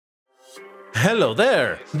Hello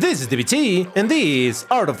there, this is DBT, and this is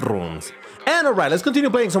Art of Rooms. And alright, let's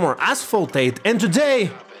continue playing some more Asphalt 8, and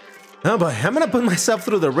today, oh boy, I'm gonna put myself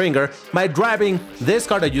through the ringer by driving this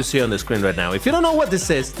car that you see on the screen right now. If you don't know what this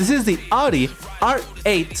is the Audi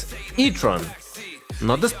R8 e-tron.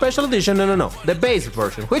 Not the special edition, no, the base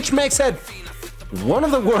version, which makes it one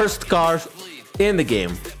of the worst cars in the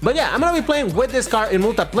game. But yeah, I'm gonna be playing with this car in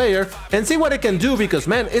multiplayer and see what it can do, because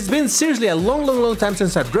man, it's been seriously a long time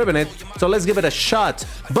since I've driven it, so let's give it a shot.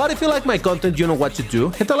 But if you like my content, you know what to do.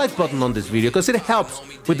 Hit the like button on this video because it helps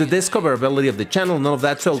with the discoverability of the channel and all of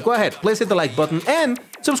that, so go ahead, please hit the like button and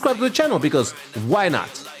subscribe to the channel, because why not?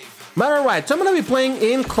 But alright, so I'm gonna be playing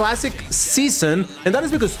in Classic Season, and that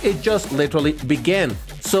is because it just literally began.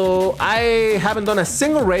 So I haven't done a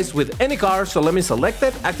single race with any car, so let me select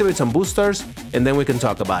it, activate some boosters, and then we can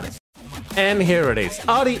talk about it. And here it is,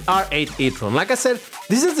 Audi R8 e-tron. Like I said,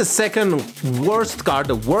 this is the second worst car,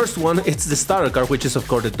 the worst one, it's the starter car, which is of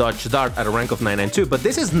course the Dodge Dart at a rank of 992, but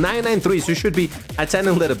this is 993, so it should be a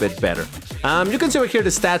tiny little bit better. You can see over here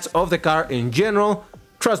the stats of the car in general.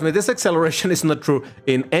 Trust me, this acceleration is not true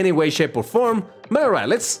in any way, shape, or form. But alright,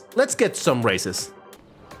 let's get some races.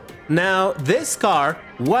 Now, this car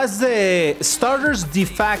was the starter's de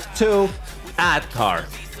facto ad car.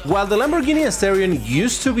 While the Lamborghini Asterion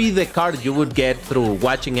used to be the car that you would get through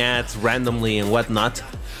watching ads randomly and whatnot,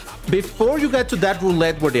 before you got to that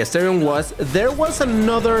roulette where the Asterion was, there was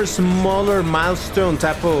another smaller milestone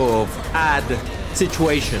type of ad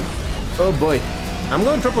situation. Oh boy. I'm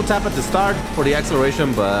going triple tap at the start for the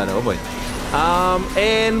acceleration, but oh boy.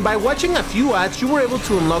 And by watching a few ads, you were able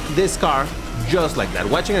to unlock this car just like that.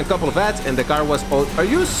 Watching a couple of ads and the car was... Oh, are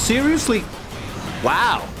you seriously?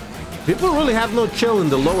 Wow. People really have no chill in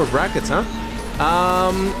the lower brackets, huh?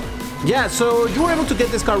 Yeah, so you were able to get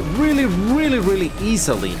this car really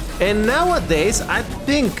easily. And nowadays, I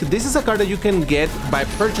think this is a car that you can get by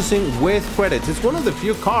purchasing with credits. It's one of the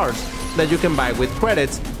few cars that you can buy with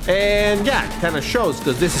credits, and yeah, it kind of shows,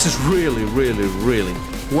 because this is really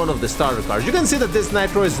one of the starter cars. You can see that this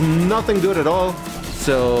nitro is nothing good at all,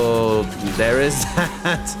 so there is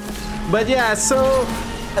that. But yeah, so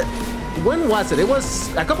when was it? It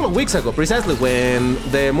was a couple of weeks ago, precisely when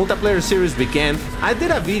the multiplayer series began. I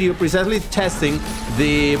did a video precisely testing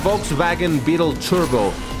the Volkswagen Beetle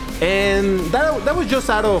Turbo, and that was just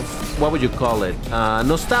out of, what would you call it,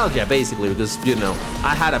 nostalgia basically, because you know,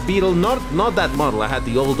 I had a Beetle, not that model, I had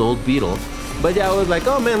the old Beetle, but yeah, I was like,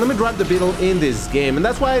 oh man, let me drive the Beetle in this game, and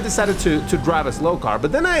that's why I decided to drive a slow car.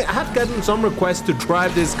 But then I had gotten some requests to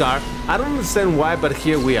drive this car. I don't understand why, but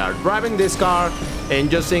here we are, driving this car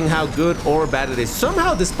and just seeing how good or bad it is.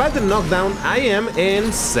 Somehow, despite the knockdown, I am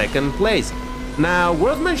in second place. Now,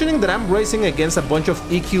 worth mentioning that I'm racing against a bunch of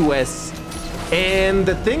EQS. And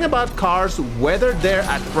the thing about cars, whether they're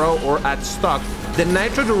at pro or at stock, the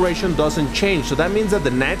nitro duration doesn't change. So that means that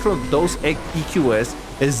the nitro of those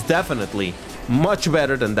EQS is definitely much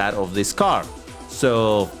better than that of this car.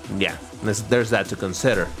 So yeah, there's that to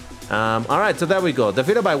consider. Alright, so there we go.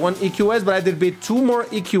 Defeated by one EQS, but I did beat two more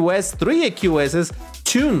EQS, three EQSs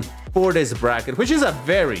tuned for this bracket, which is a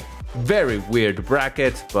very weird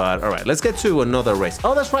bracket. But alright, let's get to another race.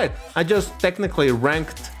 Oh, that's right. I just technically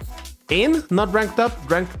ranked in, not ranked up,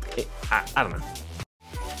 ranked, I don't know.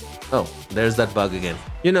 Oh, there's that bug again.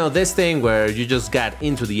 You know, this thing where you just got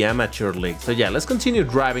into the amateur league. So yeah, let's continue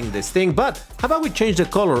driving this thing, but how about we change the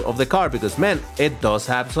color of the car, because man, it does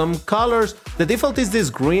have some colors. The default is this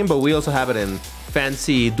green, but we also have it in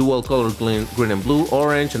fancy dual color green and blue,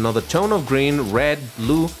 orange, another tone of green, red,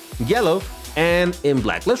 blue, yellow, and in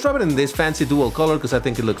black. Let's drive it in this fancy dual color because I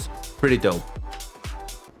think it looks pretty dope.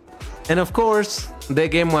 And of course, the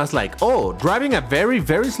game was like, oh, driving a very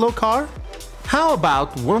slow car? How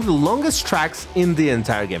about one of the longest tracks in the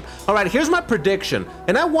entire game? Alright, here's my prediction,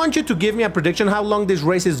 and I want you to give me a prediction how long this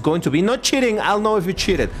race is going to be. Not cheating, I'll know if you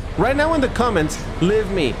cheated. Right now in the comments, leave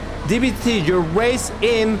me, DBT, your race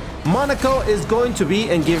in Monaco is going to be,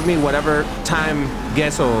 and give me whatever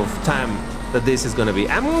guess of time that this is going to be.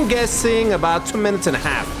 I'm guessing about 2 minutes and a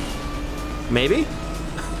half. Maybe?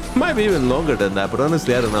 Might be even longer than that, but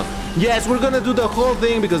honestly, I don't know. Yes, we're gonna do the whole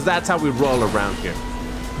thing because that's how we roll around here.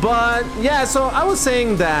 But yeah, so I was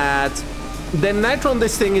saying that the nitro on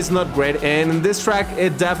this thing is not great, and in this track,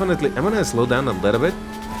 it definitely... I'm gonna slow down a little bit.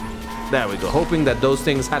 There we go, hoping that those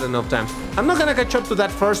things had enough time. I'm not gonna catch up to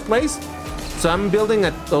that first place, so I'm leaving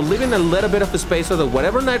a little bit of a space so that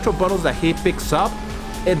whatever nitro bottles that he picks up,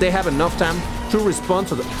 they have enough time to respond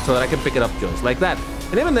so that I can pick it up just like that.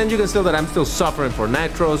 And even then, you can see that I'm still suffering for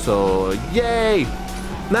nitro, so yay!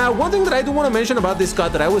 Now, one thing that I do want to mention about this car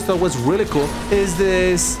that I always thought was really cool is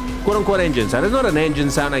this quote-unquote engine sound. It's not an engine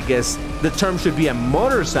sound, I guess the term should be a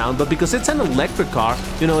motor sound, but because it's an electric car,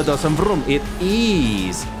 you know, it doesn't vroom, it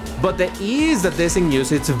is. But the ease that this thing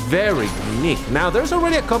uses, it's very unique. Now, there's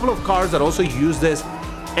already a couple of cars that also use this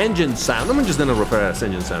engine sound. I'm just gonna refer it as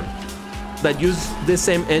engine sound. That use this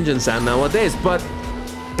same engine sound nowadays, but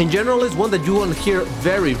in general, it's one that you won't hear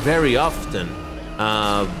very, very often.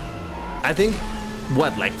 I think,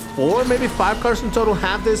 what, like 4, maybe 5 cars in total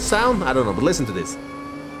have this sound? I don't know, but listen to this.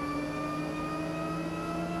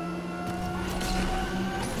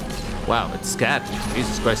 Wow, it's scat.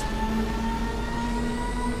 Jesus Christ.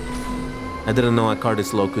 I didn't know a car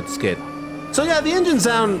this low could skid. So yeah, the engine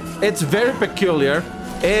sound, it's very peculiar.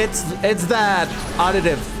 It's that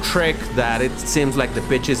additive trick that it seems like the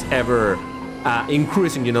pitch is ever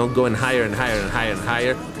increasing, you know, going higher and higher and higher and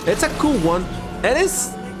higher. It's a cool one. It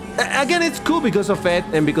is, again, it's cool because of it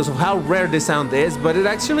and because of how rare this sound is, but it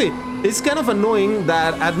actually is kind of annoying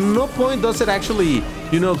that at no point does it actually,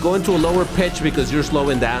 you know, go into a lower pitch because you're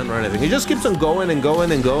slowing down or anything. It just keeps on going and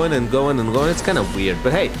going and going and going and going. It's kind of weird,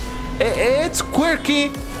 but hey, it's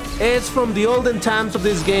quirky. It's from the olden times of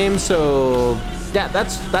this game, so yeah,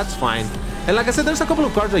 that's fine. And like I said, there's a couple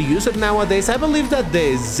of cars that use it nowadays. I believe that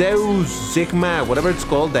the Zeus Sigma, whatever it's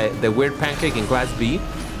called, the weird pancake in Class B,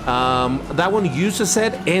 that one uses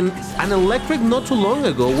it. And an electric not too long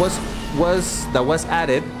ago was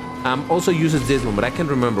added. Also uses this one, but I can't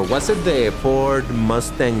remember. Was it the Ford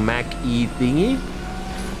Mustang Mach-E thingy?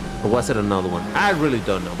 Or was it another one? I really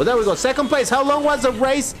don't know. But there we go. Second place. How long was the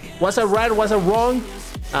race? Was it right? Was it wrong?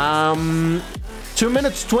 2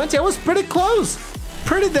 minutes 20. I was pretty close.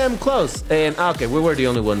 Pretty damn close. And okay, we were the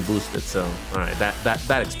only one boosted. So, all right,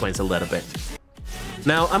 that explains a little bit.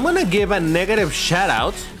 Now, I'm going to give a negative shout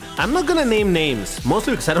out. I'm not going to name names,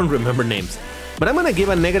 mostly because I don't remember names. But I'm going to give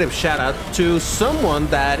a negative shout out to someone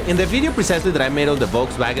that in the video precisely that I made on the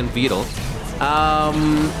Volkswagen Beetle,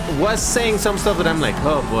 was saying some stuff that I'm like,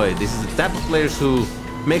 oh boy, this is the type of players who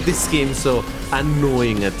make this game so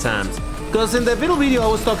annoying at times. Because in the Beetle video, I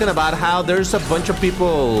was talking about how there's a bunch of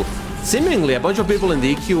people, seemingly a bunch of people in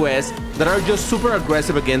the EQS that are just super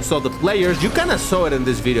aggressive against all the players. You kind of saw it in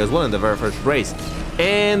this video as well in the very first race.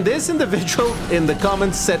 And this individual in the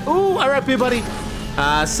comments said, ooh, RIP buddy,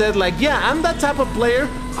 said like, yeah, I'm that type of player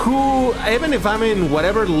who, even if I'm in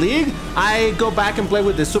whatever league, I go back and play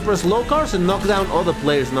with the super slow cars and knock down all the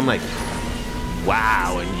players. And I'm like,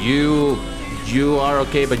 wow, and you are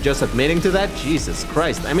okay but just admitting to that? Jesus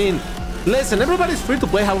Christ. I mean, listen, everybody's free to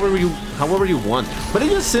play however you want, but it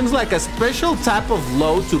just seems like a special type of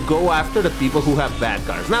low to go after the people who have bad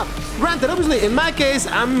cars. Now, granted, obviously, in my case,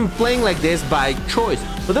 I'm playing like this by choice,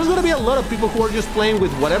 but there's gonna be a lot of people who are just playing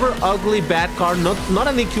with whatever ugly bad car, not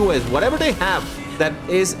an EQS, whatever they have that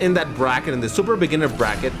is in that bracket, in the super beginner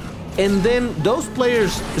bracket, and then those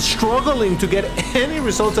players struggling to get any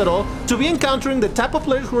results at all, to be encountering the type of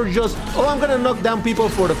players who are just, oh, I'm gonna knock down people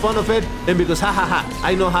for the fun of it, and because ha ha ha,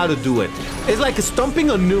 I know how to do it. It's like stomping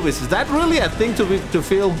on newbies. Is that really a thing to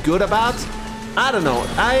feel good about? I don't know.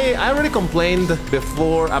 I already complained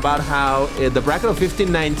before about how the bracket of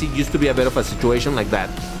 1590 used to be a bit of a situation like that,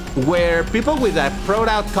 where people with a pro'd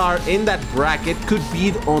out car in that bracket could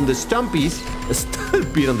beat on the stumpies,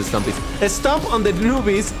 stomp on the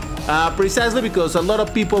newbies, precisely because a lot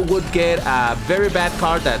of people would get a very bad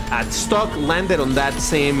car that at stock landed on that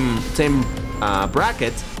same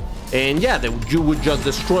bracket, and yeah, you would just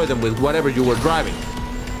destroy them with whatever you were driving.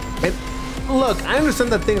 And look, I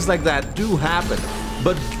understand that things like that do happen,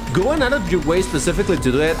 but going out of your way specifically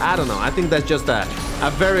to do it, I don't know. I think that's just a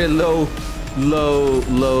very low,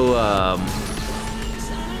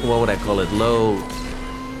 what would I call it? Low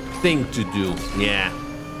thing to do. Yeah.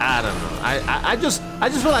 I don't know. I just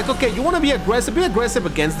feel like, okay, you want to be aggressive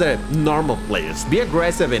against the normal players. Be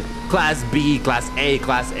aggressive in Class B, Class A,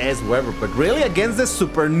 Class S, wherever. But really against the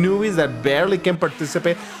super newbies that barely can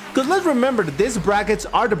participate. Because let's remember that these brackets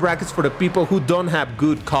are the brackets for the people who don't have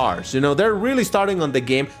good cars. You know, they're really starting on the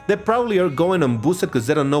game. They probably are going unboosted because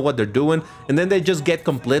they don't know what they're doing. And then they just get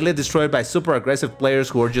completely destroyed by super aggressive players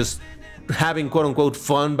who are just having quote-unquote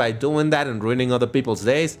fun by doing that and ruining other people's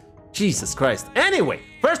days. Jesus Christ. Anyway,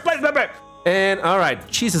 first place, baby. And all right,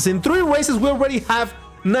 Jesus, in 3 races, we already have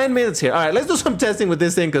 9 minutes here. All right, let's do some testing with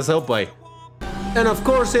this thing, because oh boy. And of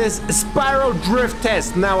course, is spiral drift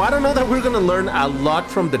test. Now, I don't know that we're gonna learn a lot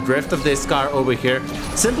from the drift of this car over here,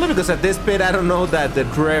 simply because at this pit, I don't know that the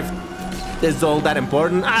drift is all that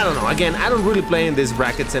important. I don't know. Again, I don't really play in these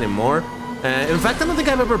brackets anymore. In fact, I don't think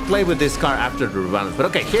I've ever played with this car after the rebalance. But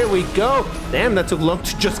okay, here we go. Damn, that took long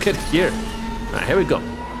to just get here. All right, here we go.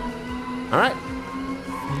 All right,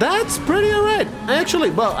 That's pretty alright. Actually,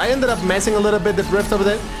 well, I ended up messing a little bit the drift over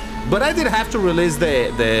there, but I did have to release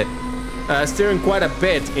the steering quite a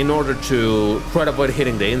bit in order to try to avoid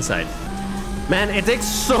hitting the inside. Man, it takes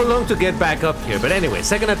so long to get back up here. But anyway,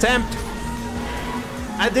 second attempt,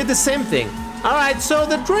 I did the same thing. All right, so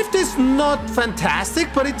the drift is not fantastic,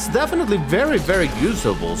 but it's definitely very, very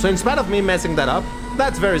usable. So in spite of me messing that up,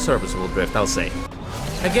 that's very serviceable drift, I'll say.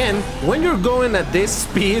 Again, when you're going at this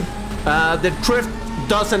speed, the drift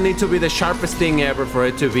doesn't need to be the sharpest thing ever for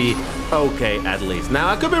it to be okay, at least. Now,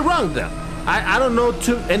 I could be wrong, though. I don't know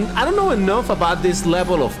I don't know enough about this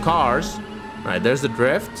level of cars. All right, there's the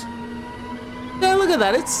drift. Yeah, look at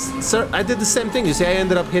that. I did the same thing. You see, I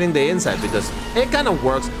ended up hitting the inside because it kind of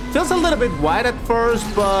works. Feels a little bit wide at first,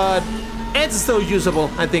 but it's still usable.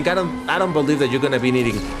 I think I don't believe that you're gonna be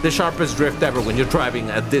needing the sharpest drift ever when you're driving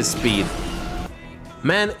at this speed.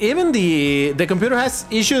 Man, even the computer has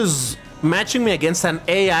issues matching me against an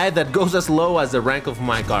AI that goes as low as the rank of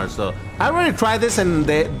my car. So I already tried this, and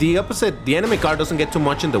the enemy car doesn't get too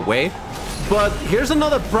much in the way. But here's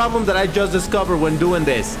another problem that I just discovered when doing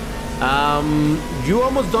this. You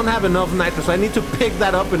almost don't have enough nitro, so I need to pick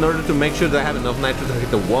that up in order to make sure that I have enough nitro to hit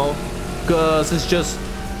the wall, because it's just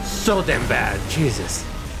so damn bad. Jesus.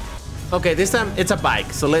 Okay, this time it's a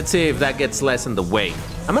bike, so let's see if that gets less in the way.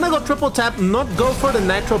 I'm gonna go triple tap, not go for the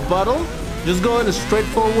nitro bottle, just go in a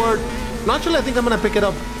straightforward. Naturally, I think I'm gonna pick it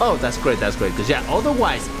up. Oh, that's great, because yeah,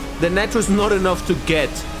 otherwise the nitro is not enough to get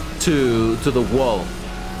to the wall.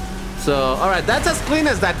 So, all right, that's as clean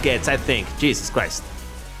as that gets, I think. Jesus Christ.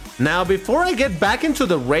 Now, before I get back into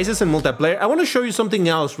the races and multiplayer, I want to show you something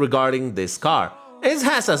else regarding this car. It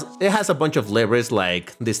has a bunch of liveries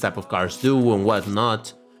like this type of cars do and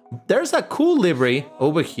whatnot. There's a cool livery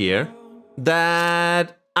over here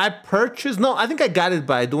that I purchased. No, I think I got it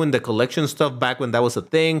by doing the collection stuff back when that was a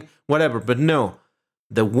thing, whatever. But no,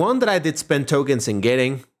 the one that I did spend tokens in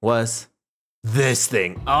getting was this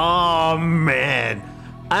thing. Oh, man.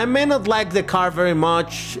 I may not like the car very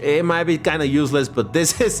much, it might be kind of useless, but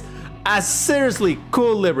this is a seriously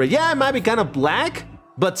cool livery. Yeah, it might be kind of black,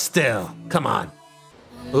 but still, come on.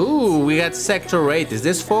 Ooh, we got Sector 8. Is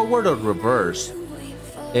this forward or reverse?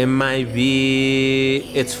 It might be...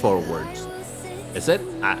 it's forward. Is it?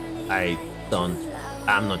 I'm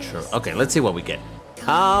not sure. Okay, let's see what we get.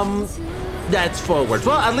 That's forward.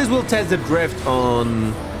 Well, at least we'll test the drift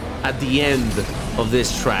at the end of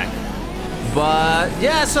this track. But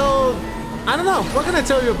yeah, so I don't know. What can I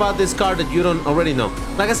tell you about this car that you don't already know?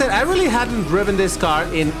 Like I said, I really hadn't driven this car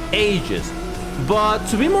in ages. But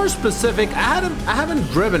to be more specific, I haven't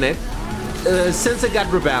driven it since it got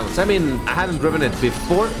rebalanced. I mean, I hadn't driven it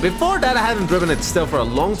before. Before that, I hadn't driven it still for a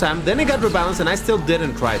long time. Then it got rebalanced, and I still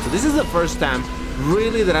didn't try it. So this is the first time,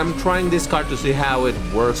 really, that I'm trying this car to see how it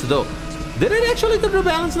works. Though, did it actually get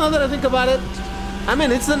rebalanced? Now that I think about it. I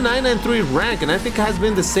mean, it's the 993 rank, and I think it has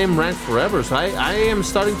been the same rank forever, so I am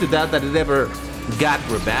starting to doubt that it ever got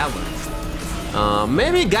rebalanced.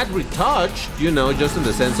 Maybe it got retouched, you know, just in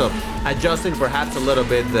the sense of adjusting perhaps a little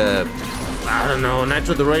bit the, I don't know,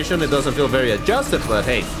 nitro duration. It doesn't feel very adjusted, but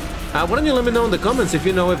hey, why don't you let me know in the comments if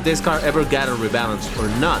you know if this car ever got a rebalance or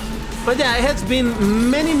not. But yeah, it has been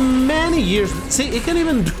many, many years. See, it can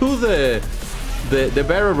even do the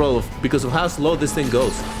barrel roll because of how slow this thing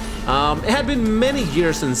goes. It had been many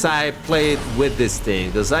years since I played with this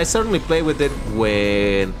thing, because I certainly played with it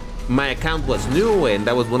when my account was new, and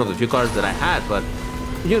that was one of the few cars that I had. But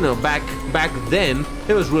you know, back then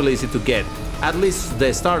it was really easy to get, at least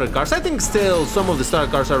the starter cars. I think still some of the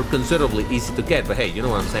starter cars are considerably easy to get, but hey, you know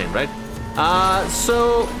what I'm saying, right?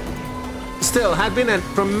 So still had been a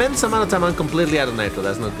tremendous amount of time. I'm completely out of nitro.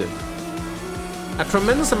 That's not good. A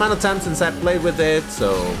tremendous amount of time since I played with it,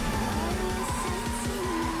 so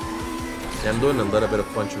I'm doing a little bit of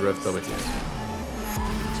punchy rift over here.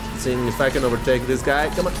 Seeing if I can overtake this guy.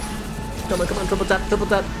 Come on. Come on, come on. Triple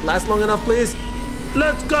tap. Last long enough, please.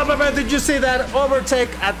 Let's go, baby. Did you see that? Overtake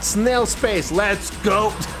at snail space. Let's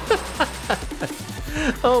go.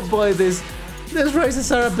 Oh boy, these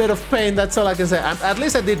races are a bit of pain. That's all I can say. At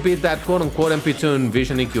least I did beat that quote-unquote MP2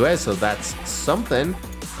 Vision EQS, so that's something.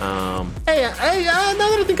 Now that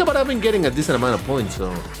I think about it, I've been getting a decent amount of points,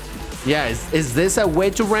 so... yeah, is this a way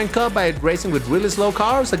to rank up by racing with really slow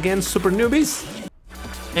cars against super newbies?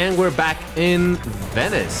 And we're back in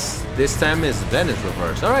Venice. This time is Venice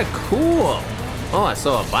reverse. All right, cool. Oh, I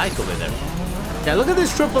saw a bike over there. Yeah, look at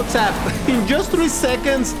this triple tap. In just 3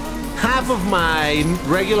 seconds, half of my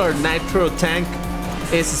regular nitro tank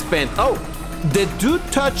is spent. Oh, the dude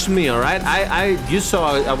touched me, all right? You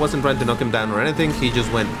saw I wasn't trying to knock him down or anything. He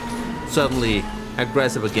just went suddenly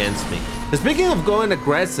aggressive against me. Speaking of going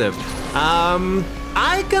aggressive,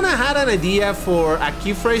 I kind of had an idea for a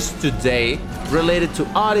key phrase today related to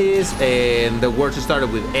Audis, and the words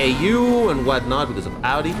started with AU and whatnot because of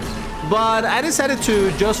Audi. But I decided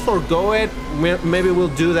to just forgo it. Maybe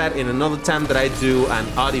we'll do that in another time that I do an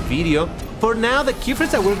Audi video. For now, the key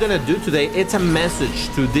phrase that we're gonna do today, it's a message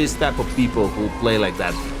to this type of people who play like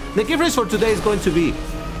that. The key phrase for today is going to be,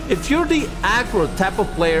 if you're the aggro type of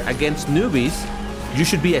player against newbies, you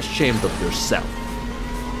should be ashamed of yourself.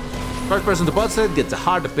 First person to post it gets a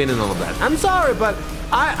hard opinion on all of that. I'm sorry, but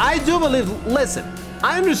I do believe, listen,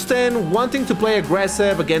 I understand wanting to play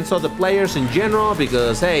aggressive against other players in general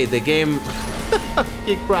because, hey, the game...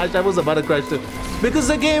 It crashed, I was about to crash too. Because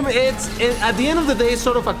the game, at the end of the day, it's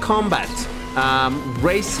sort of a combat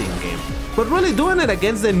racing game. But really doing it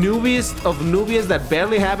against the newbies of newbies that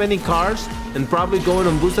barely have any cars and probably going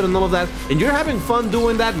unboosted and all of that, and you're having fun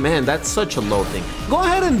doing that, man, that's such a low thing. Go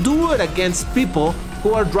ahead and do it against people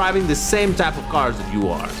who are driving the same type of cars that you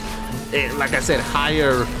are. Like I said,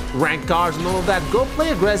 higher ranked cars and all of that. Go play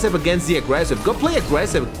aggressive against the aggressive. Go play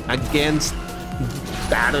aggressive against,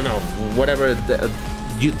 I don't know, whatever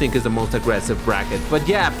you think is the most aggressive bracket. But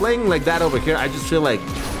yeah, playing like that over here, I just feel like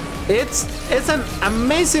it's an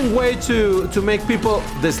amazing way to make people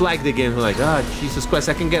dislike the game. Like, oh, Jesus Christ,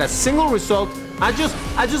 I can get a single result. I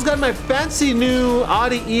just got my fancy new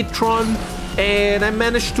Audi e-tron, and I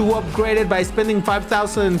managed to upgrade it by spending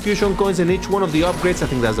 5,000 fusion coins in each one of the upgrades. I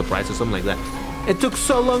think that's the price or something like that. It took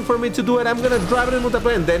so long for me to do it. I'm gonna drive it in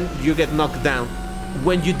multiplayer, and then you get knocked down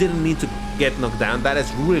when you didn't need to get knocked down. That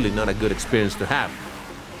is really not a good experience to have.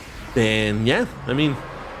 And yeah, I mean,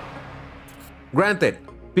 granted,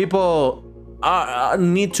 people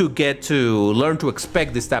need to get to learn to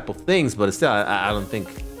expect this type of things, but still, I don't think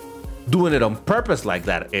doing it on purpose like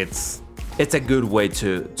that, it's a good way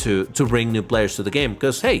to bring new players to the game,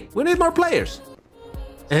 because hey, we need more players.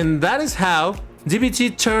 And that is how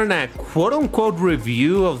DBT turned a quote-unquote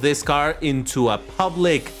review of this car into a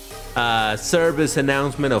public service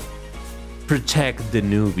announcement of protect the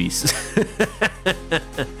newbies.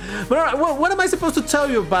 But what am I supposed to tell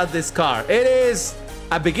you about this car? It is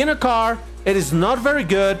a beginner car. It is not very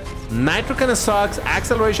good. Nitro kind of sucks.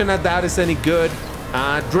 Acceleration, I doubt is any good.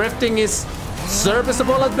 Drifting is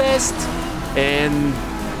serviceable at best. And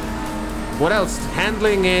what else?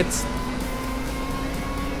 Handling, it's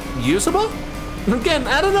usable? Again,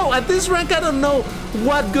 I don't know. At this rank, I don't know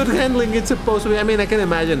what good handling it's supposed to be. I mean, I can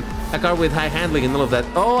imagine a car with high handling and all of that.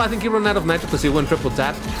 Oh, I think he ran out of nitro because he went triple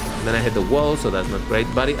tap. And then I hit the wall, so that's not great.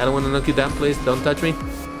 Buddy, I don't want to knock you down, please. Don't touch me.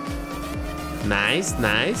 Nice,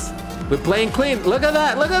 nice. We're playing clean. Look at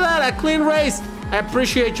that. Look at that. A clean race. I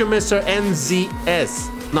appreciate you, Mr. NZS.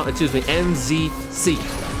 No, excuse me, NZC.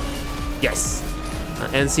 Yes.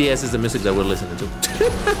 NCS is the music that we're listening to.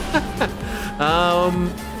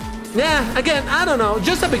 Yeah, again, I don't know,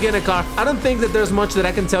 just a beginner car. I don't think that there's much that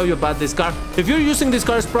I can tell you about this car. If you're using this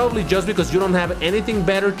car, it's probably just because you don't have anything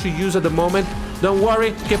better to use at the moment. Don't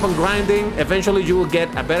worry, keep on grinding. Eventually you will get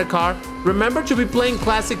a better car. Remember to be playing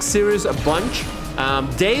Classic Series a bunch,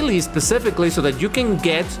 daily specifically, so that you can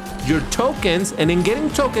get your tokens, and in getting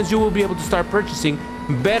tokens you will be able to start purchasing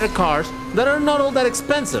better cars that are not all that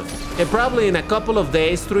expensive. And probably in a couple of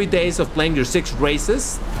days, 3 days of playing your 6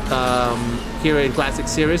 races here in Classic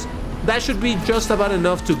Series, that should be just about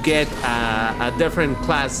enough to get a different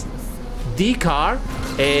class D car,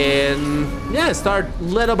 and yeah, start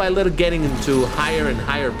little by little getting into higher and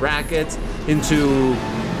higher brackets, into,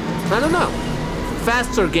 I don't know,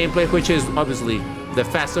 faster gameplay, which is obviously the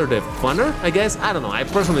faster the funner, I guess. I don't know, I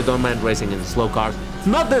personally don't mind racing in slow cars.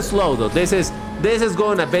 Not this slow though, this is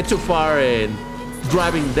going a bit too far in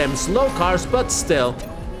driving them slow cars, but still,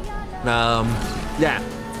 yeah.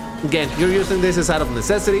 Again, you're using this as out of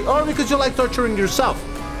necessity or because you like torturing yourself.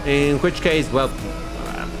 In which case, well,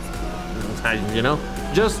 you know,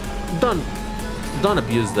 just don't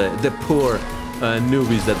abuse the poor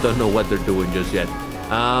newbies that don't know what they're doing just yet.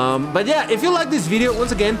 But yeah, if you like this video,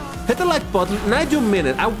 once again, hit the like button, and I do mean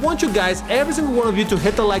it. I want you guys, every single one of you, to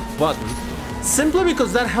hit the like button, simply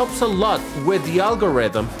because that helps a lot with the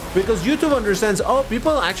algorithm, because YouTube understands, oh,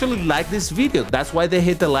 people actually like this video, that's why they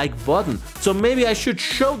hit the like button. So maybe I should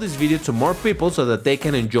show this video to more people so that they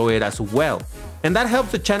can enjoy it as well. And that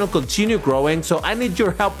helps the channel continue growing, so I need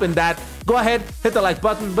your help in that. Go ahead, hit the like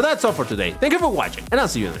button, but that's all for today. Thank you for watching, and I'll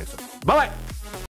see you in the next one. Bye-bye!